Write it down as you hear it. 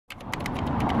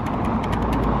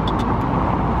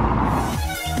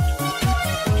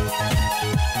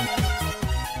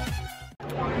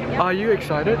Are you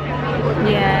excited?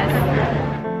 Yes.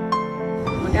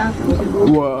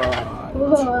 Whoa.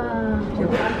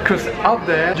 Because up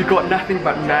there you got nothing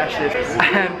but mashes,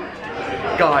 and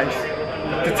guys,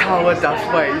 the tower does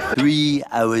waves. 3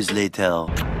 hours later.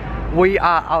 We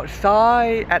are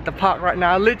outside at the park right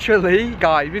now. Literally,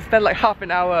 guys, we spent like half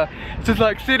an hour just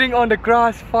like sitting on the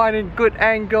grass, finding good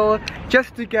angle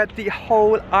just to get the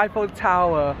whole Eiffel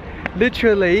Tower.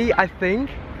 Literally, I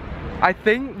think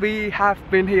we have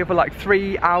been here for like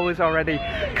 3 hours already.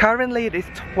 Currently it is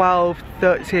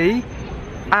 12:30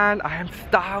 and I am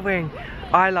starving.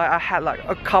 I had like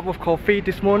a cup of coffee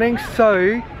this morning,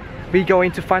 so we're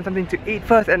going to find something to eat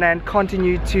first and then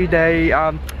continue to the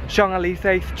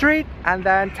Champs-Élysées street and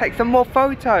then take some more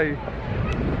photos.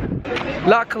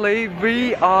 Luckily,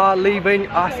 we are leaving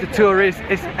as the tourist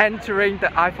is entering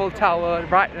the Eiffel Tower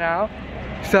right now.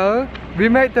 So we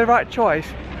made the right choice.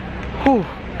 Whew.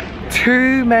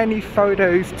 Too many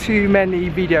photos, too many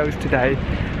videos today.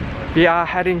 We are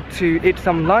heading to eat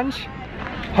some lunch.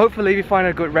 Hopefully we find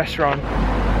a good restaurant.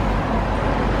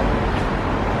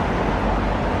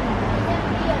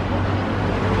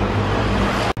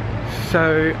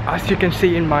 So as you can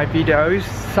see in my videos,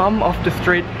 some of the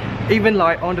street, even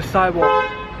like on the sidewalk,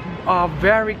 are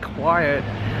very quiet.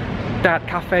 That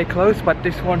cafe closed, but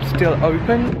this one's still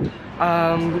open.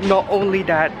 Not only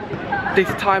that, this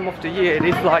time of the year it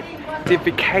is like the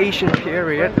vacation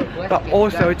period, but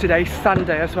also today's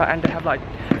Sunday as well, and they have like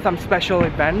some special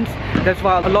events. That's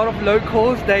why a lot of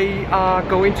locals, they are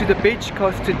going to the beach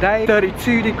because today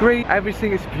 32 degrees,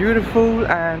 everything is beautiful,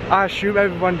 and I assume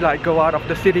everyone like go out of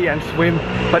the city and swim.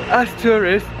 But us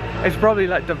tourists, it's probably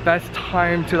like the best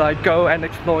time to like go and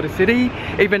explore the city.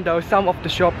 Even though some of the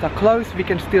shops are closed, we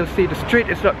can still see the street,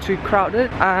 it's not too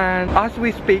crowded. And as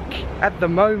we speak, at the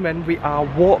moment we are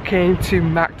walking to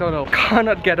McDonald.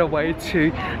 Cannot get away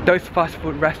to those fast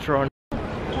food restaurants.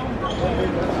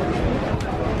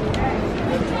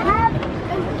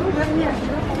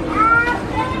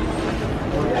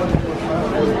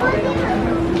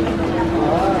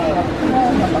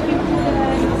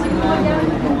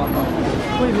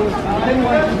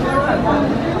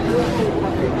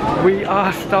 We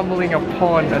are stumbling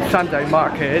upon a Sunday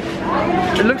market.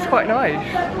 It looks quite nice,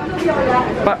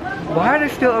 but why are they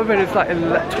still open? It's like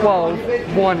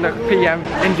 1 p.m.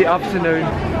 in the afternoon.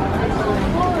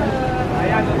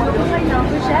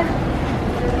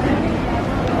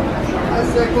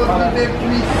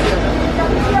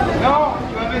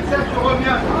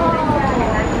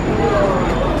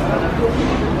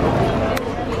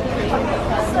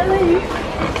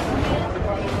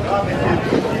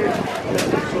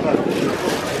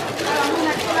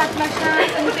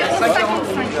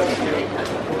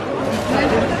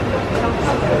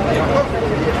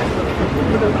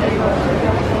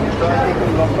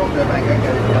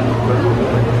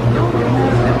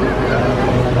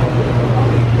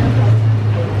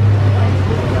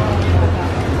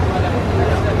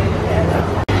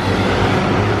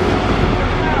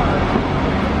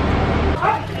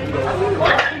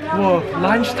 Whoa,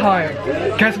 lunchtime.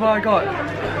 Guess what I got?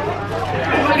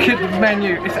 Kid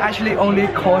menu. It's actually only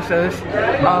costs us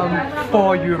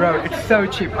 €4. It's so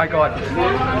cheap. I got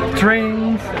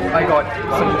drinks, I got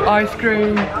some ice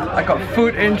cream, I got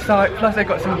food inside, plus I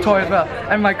got some toy as well.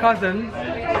 And my cousin,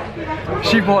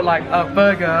 she bought like a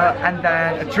burger and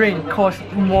then a drink, cost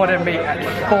more than me at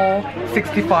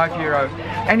 €4.65.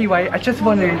 Anyway, I just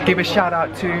want to give a shout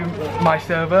out to my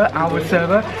server, our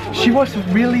server. She was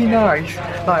really nice.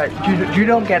 Like you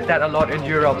don't get that a lot in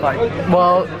Europe. Like,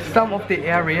 well, some of the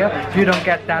area you don't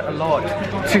get that a lot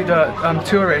to the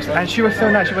tourists. And she was so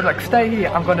nice. She was like, stay here,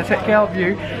 I'm gonna take care of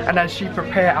you. And then she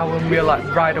prepared our meal like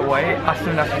right away as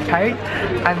soon as we paid.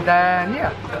 And then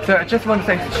yeah, so I just want to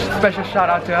say special shout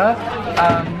out to her.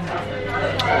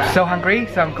 So hungry,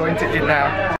 so I'm going to eat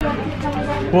now.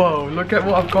 Whoa, look at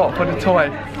what I've got for the toy.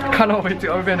 Cannot wait to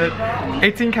open it.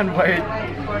 18 can wait.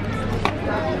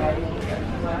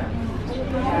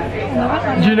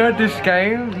 You know this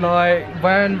game, like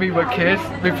when we were kids,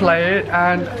 we play it,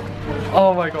 and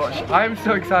oh my gosh, I'm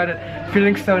so excited.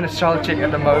 Feeling so nostalgic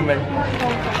at the moment.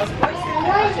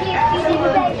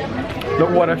 Look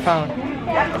what I found.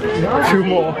 2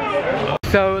 more.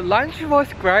 So lunch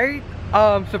was great.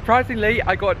 Surprisingly,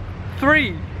 I got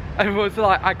 3. It was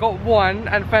like I got 1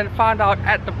 and then found out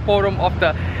at the bottom of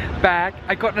the bag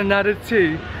I got another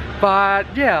 2. But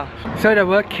yeah, so there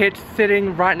were kids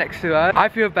sitting right next to us. I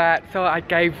feel bad, so I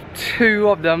gave 2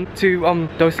 of them to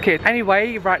those kids.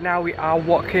 Anyway, right now we are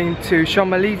walking to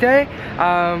Champs-Élysées.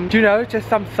 You know, just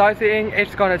some sightseeing.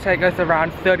 It's gonna take us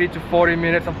around 30 to 40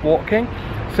 minutes of walking.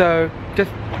 So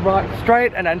just right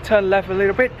straight and then turn left a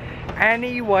little bit,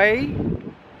 Anyway,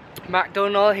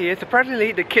 McDonald here.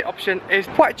 Surprisingly, the kid option is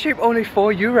quite cheap, only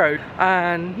 €4.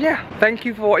 And yeah, thank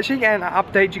you for watching, and I'll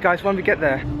update you guys when we get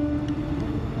there.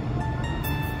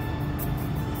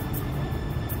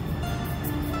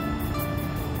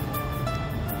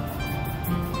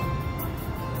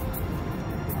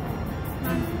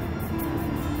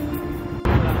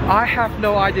 I have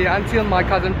no idea until my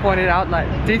cousin pointed out like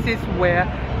this is where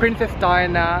Princess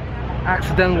Diana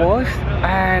accident was,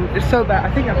 and it's so bad.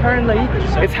 I think apparently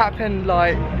it's happened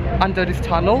like under this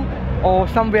tunnel or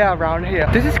somewhere around here.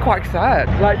 This is quite sad.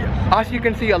 Like as you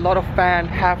can see, a lot of fans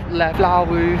have left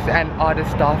flowers and other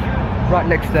stuff right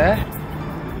next there.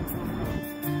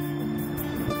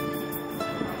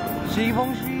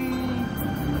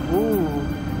 Ooh.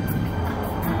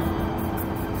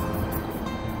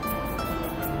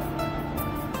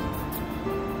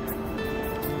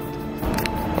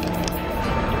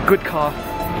 Good car,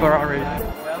 Ferrari.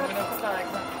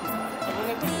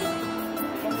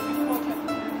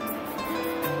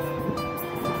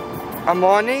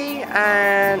 Armani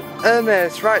and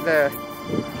Hermes right there.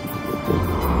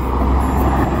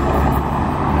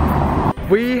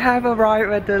 We have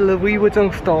arrived at the Louis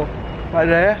Vuitton store right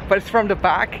there, but it's from the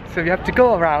back, so you have to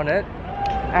go around it.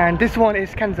 And this one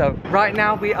is Kenzo. Right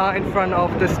now we are in front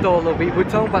of the store Louis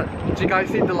Vuitton, but do you guys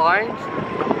see the lines?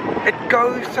 It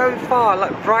goes so far,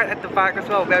 like right at the back as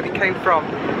well, where we came from.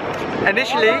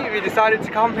 Initially, we decided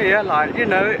to come here, like, you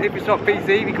know, if it's not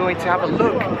busy, we're going to have a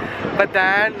look. But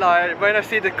then, like, when I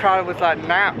see the crowd, I was like,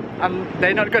 nah,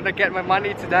 they're not gonna get my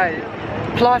money today.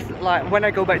 Plus, like, when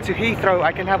I go back to Heathrow,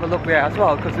 I can have a look there as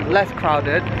well, because it's less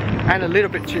crowded and a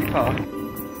little bit cheaper.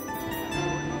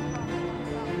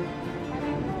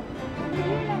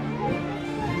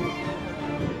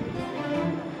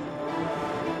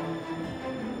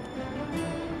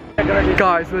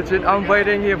 Guys, legit, I'm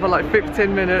waiting here for like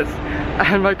 15 minutes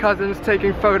and my cousin's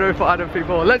taking photo for other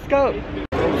people. Let's go!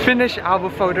 Finish our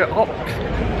photo ops.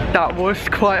 That was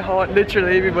quite hard,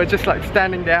 literally. We were just like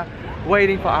standing there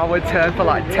waiting for our turn for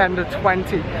like 10 to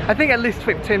 20, I think at least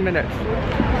 15 minutes.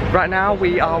 Right now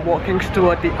we are walking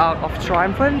toward the Arc of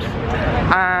Triomphe,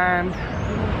 and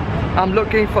I'm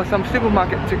looking for some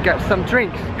supermarket to get some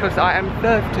drinks because I am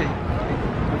thirsty.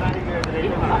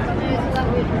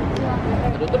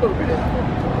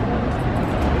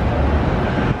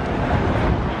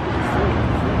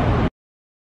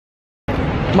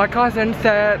 My cousin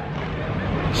said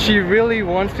she really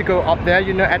wants to go up there,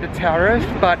 you know, at the terrace,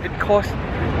 but it costs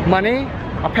money.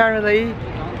 Apparently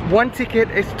one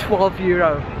ticket is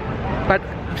 €12. But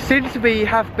since we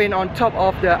have been on top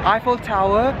of the Eiffel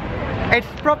Tower, it's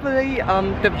probably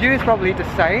the view is probably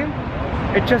the same.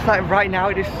 It's just like right now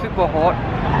it is super hot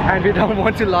and we don't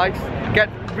want to like get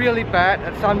really bad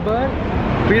at sunburn.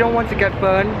 We don't want to get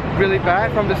burned really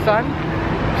bad from the sun.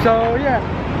 So yeah,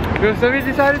 so we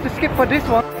decided to skip for this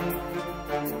one.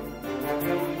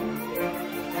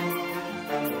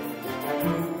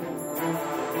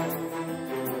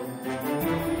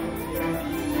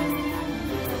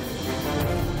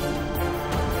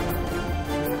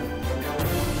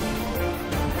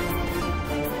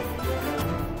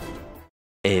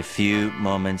 A few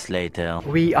moments later.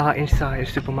 We are inside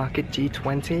supermarket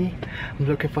G20. I'm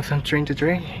looking for some drink to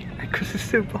drink because it's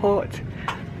super hot.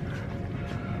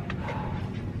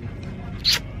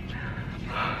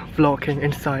 Vlogging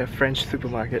inside a French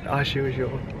supermarket as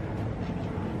usual.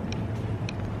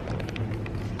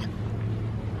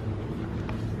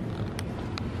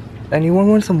 Anyone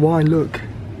want some wine? Look,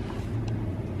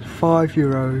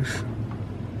 €5,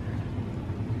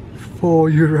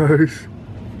 €4.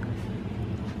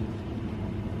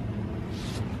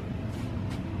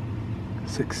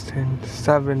 16,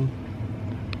 7.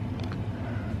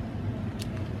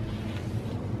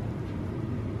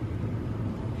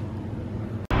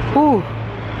 Ooh,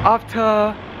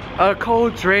 after a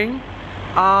cold drink,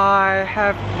 I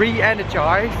have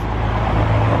re-energized.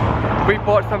 We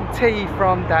bought some tea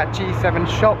from that G7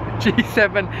 shop,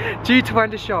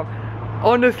 G20 shop.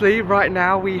 Honestly, right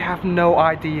now we have no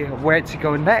idea where to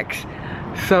go next.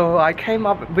 So I came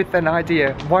up with an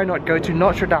idea, why not go to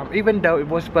Notre Dame? Even though it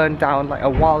was burned down like a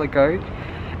while ago,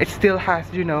 it still has,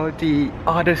 you know, the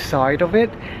other side of it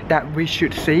that we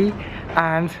should see.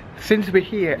 And since we're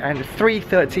here and it's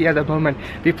 3:30 at the moment,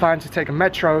 we plan to take a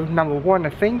metro number 1 I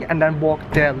think, and then walk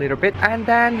there a little bit, and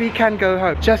then we can go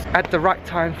home just at the right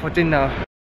time for dinner.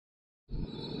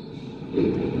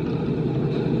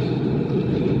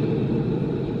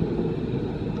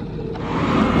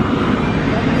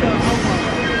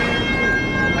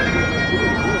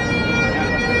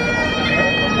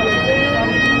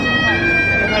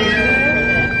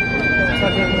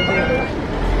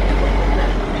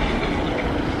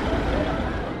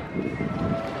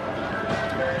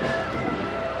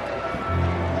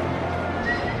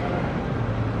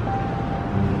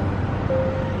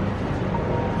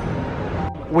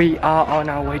 We are on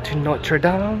our way to Notre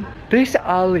Dame. These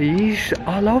alleys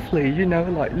are lovely, you know,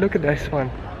 like look at this one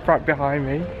right behind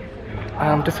me.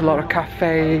 There's a lot of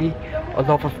cafe, a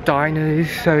lot of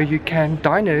diners, so you can,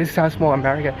 diners sounds more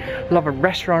American, a lot of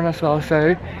restaurant as well,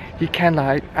 so you can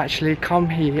like actually come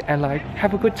here and like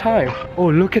have a good time. Oh,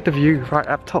 look at the view right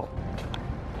up top.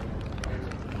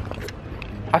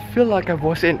 I feel like I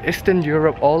was in Eastern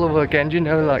Europe all over again, you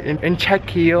know, like in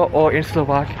Czechia or in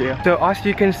Slovakia. So as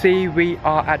you can see, we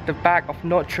are at the back of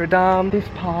Notre Dame, this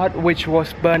part which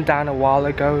was burned down a while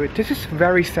ago. This is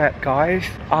very sad, guys.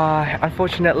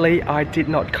 Unfortunately, I did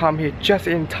not come here just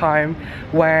in time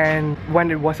when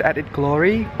it was at its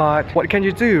glory, but what can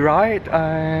you do, right?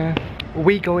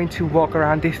 We're going to walk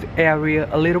around this area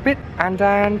a little bit and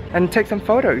take some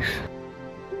photos.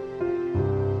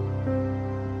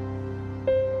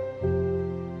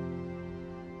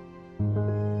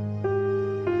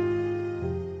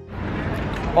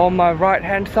 On my right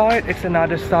hand side, it's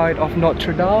another side of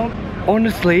Notre Dame.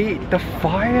 Honestly, the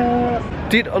fire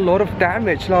did a lot of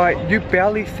damage. Like you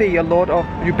barely see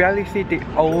the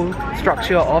old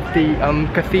structure of the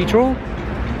cathedral,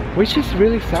 which is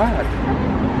really sad.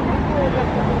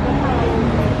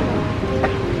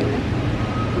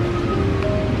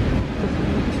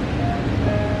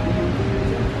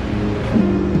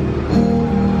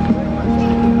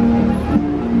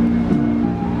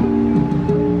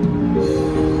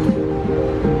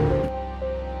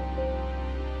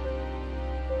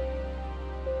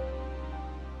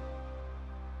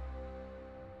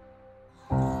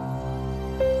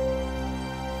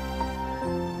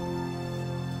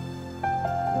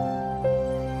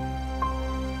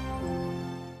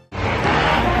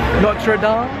 Notre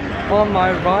Dame on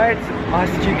my right, as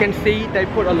you can see, they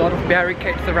put a lot of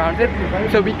barricades around it,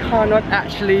 so we cannot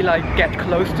actually like get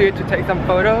close to it to take some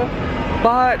photo,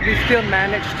 but we still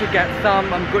managed to get some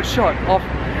good shot of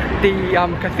the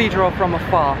cathedral from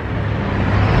afar.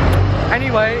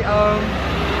 Anyway,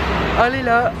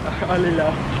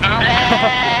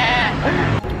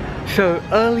 so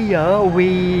earlier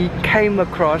we came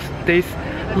across this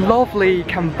lovely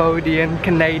Cambodian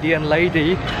Canadian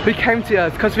lady who came to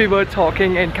us because we were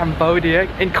talking in Cambodia,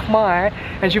 in Khmer,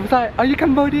 and she was like, "Are you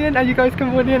Cambodian? Are you guys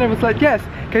Cambodian?" And I was like, "Yes,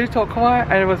 can you talk Khmer?"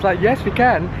 And I was like, "Yes, we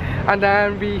can." And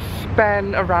then we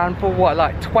spent around for what,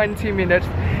 like 20 minutes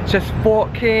just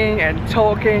walking and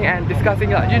talking and discussing,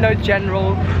 like, you know,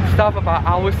 general stuff about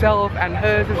ourselves and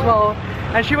hers as well.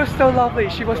 And she was so lovely.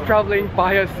 She was traveling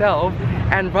by herself,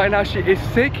 and right now she is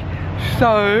sick,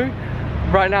 so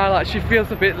right now like she feels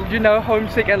a bit, you know,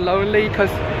 homesick and lonely because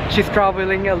she's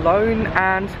traveling alone.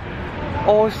 And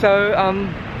also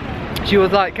she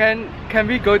was like, can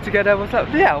we go together? I was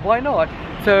like, yeah, why not?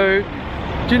 So,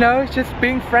 you know, just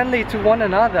being friendly to one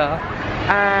another.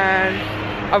 And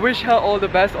I wish her all the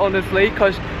best, honestly,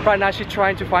 because right now she's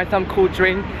trying to find some cool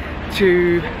drink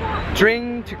to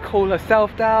cool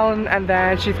herself down, and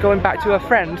then she's going back to her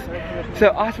friends.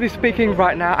 So as we're speaking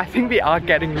right now, I think we are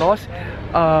getting lost.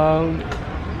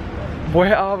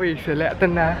 Where are we?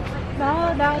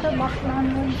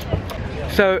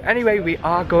 So anyway, we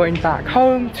are going back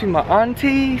home to my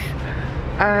auntie's,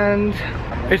 and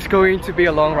it's going to be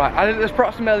a long ride. It's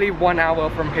approximately 1 hour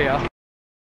from here.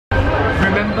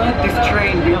 Remember this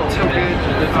train, we took it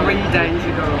 3 days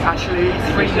ago, actually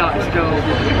 3 nights ago,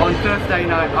 on Thursday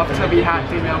night after we had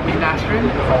dinner with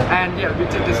Nasrin. And yeah, we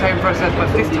did the same process,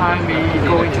 but this time we're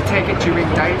going to take it during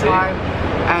daytime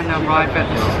and arrive at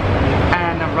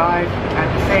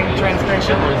the same train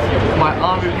station. My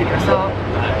aunt will pick us up.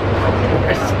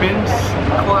 It's been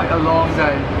quite a long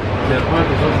day.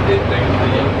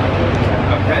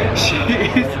 She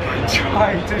is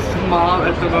trying to smile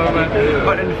at the moment,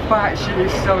 but in fact she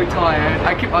is so tired.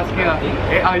 I keep asking her,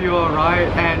 hey, are you alright?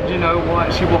 And you know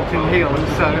what, she walked in heels,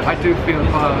 so I do feel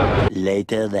for her.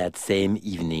 Later that same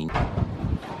evening.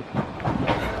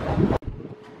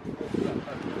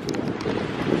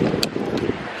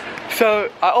 So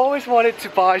I always wanted to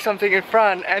buy something in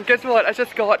France, and guess what? I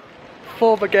just got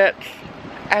 4 baguettes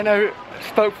and I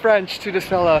spoke French to the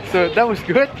seller, so that was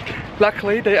good.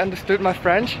 Luckily they understood my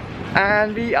French,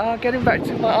 and we are getting back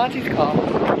to my auntie's car.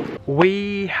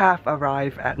 We have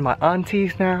arrived at my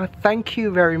auntie's now. Thank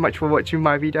you very much for watching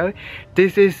my video.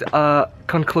 This is a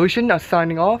conclusion of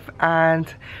signing off,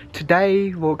 and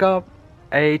today woke up,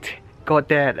 got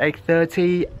there at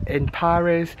 8:30 in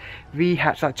Paris. We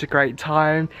had such a great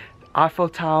time. Eiffel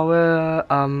Tower,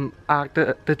 Arc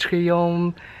de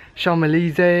Triomphe,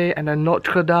 Champs-Élysées, and then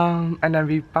Notre Dame, and then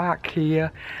we back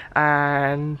here,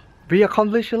 and we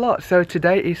accomplished a lot. So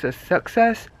today is a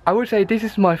success. I would say this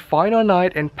is my final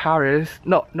night in Paris.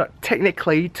 Not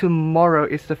technically, tomorrow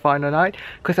is the final night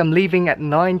because I'm leaving at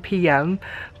 9 p.m.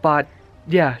 But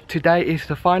yeah, today is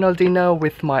the final dinner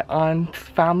with my aunt's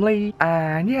family.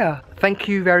 And yeah, thank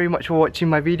you very much for watching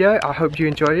my video. I hope you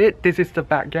enjoyed it. This is the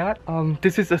backyard.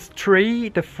 This is a tree,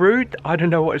 the fruit. I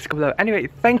don't know what it's called. Anyway,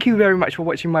 thank you very much for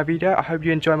watching my video. I hope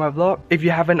you enjoy my vlog. If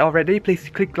you haven't already, please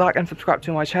click like and subscribe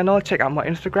to my channel. Check out my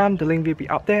Instagram. The link will be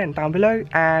up there and down below.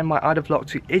 And my other vlog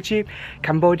to Egypt,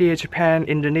 Cambodia, Japan,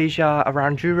 Indonesia,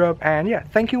 around Europe. And yeah,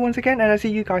 thank you once again, and I'll see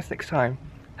you guys next time.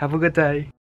 Have a good day.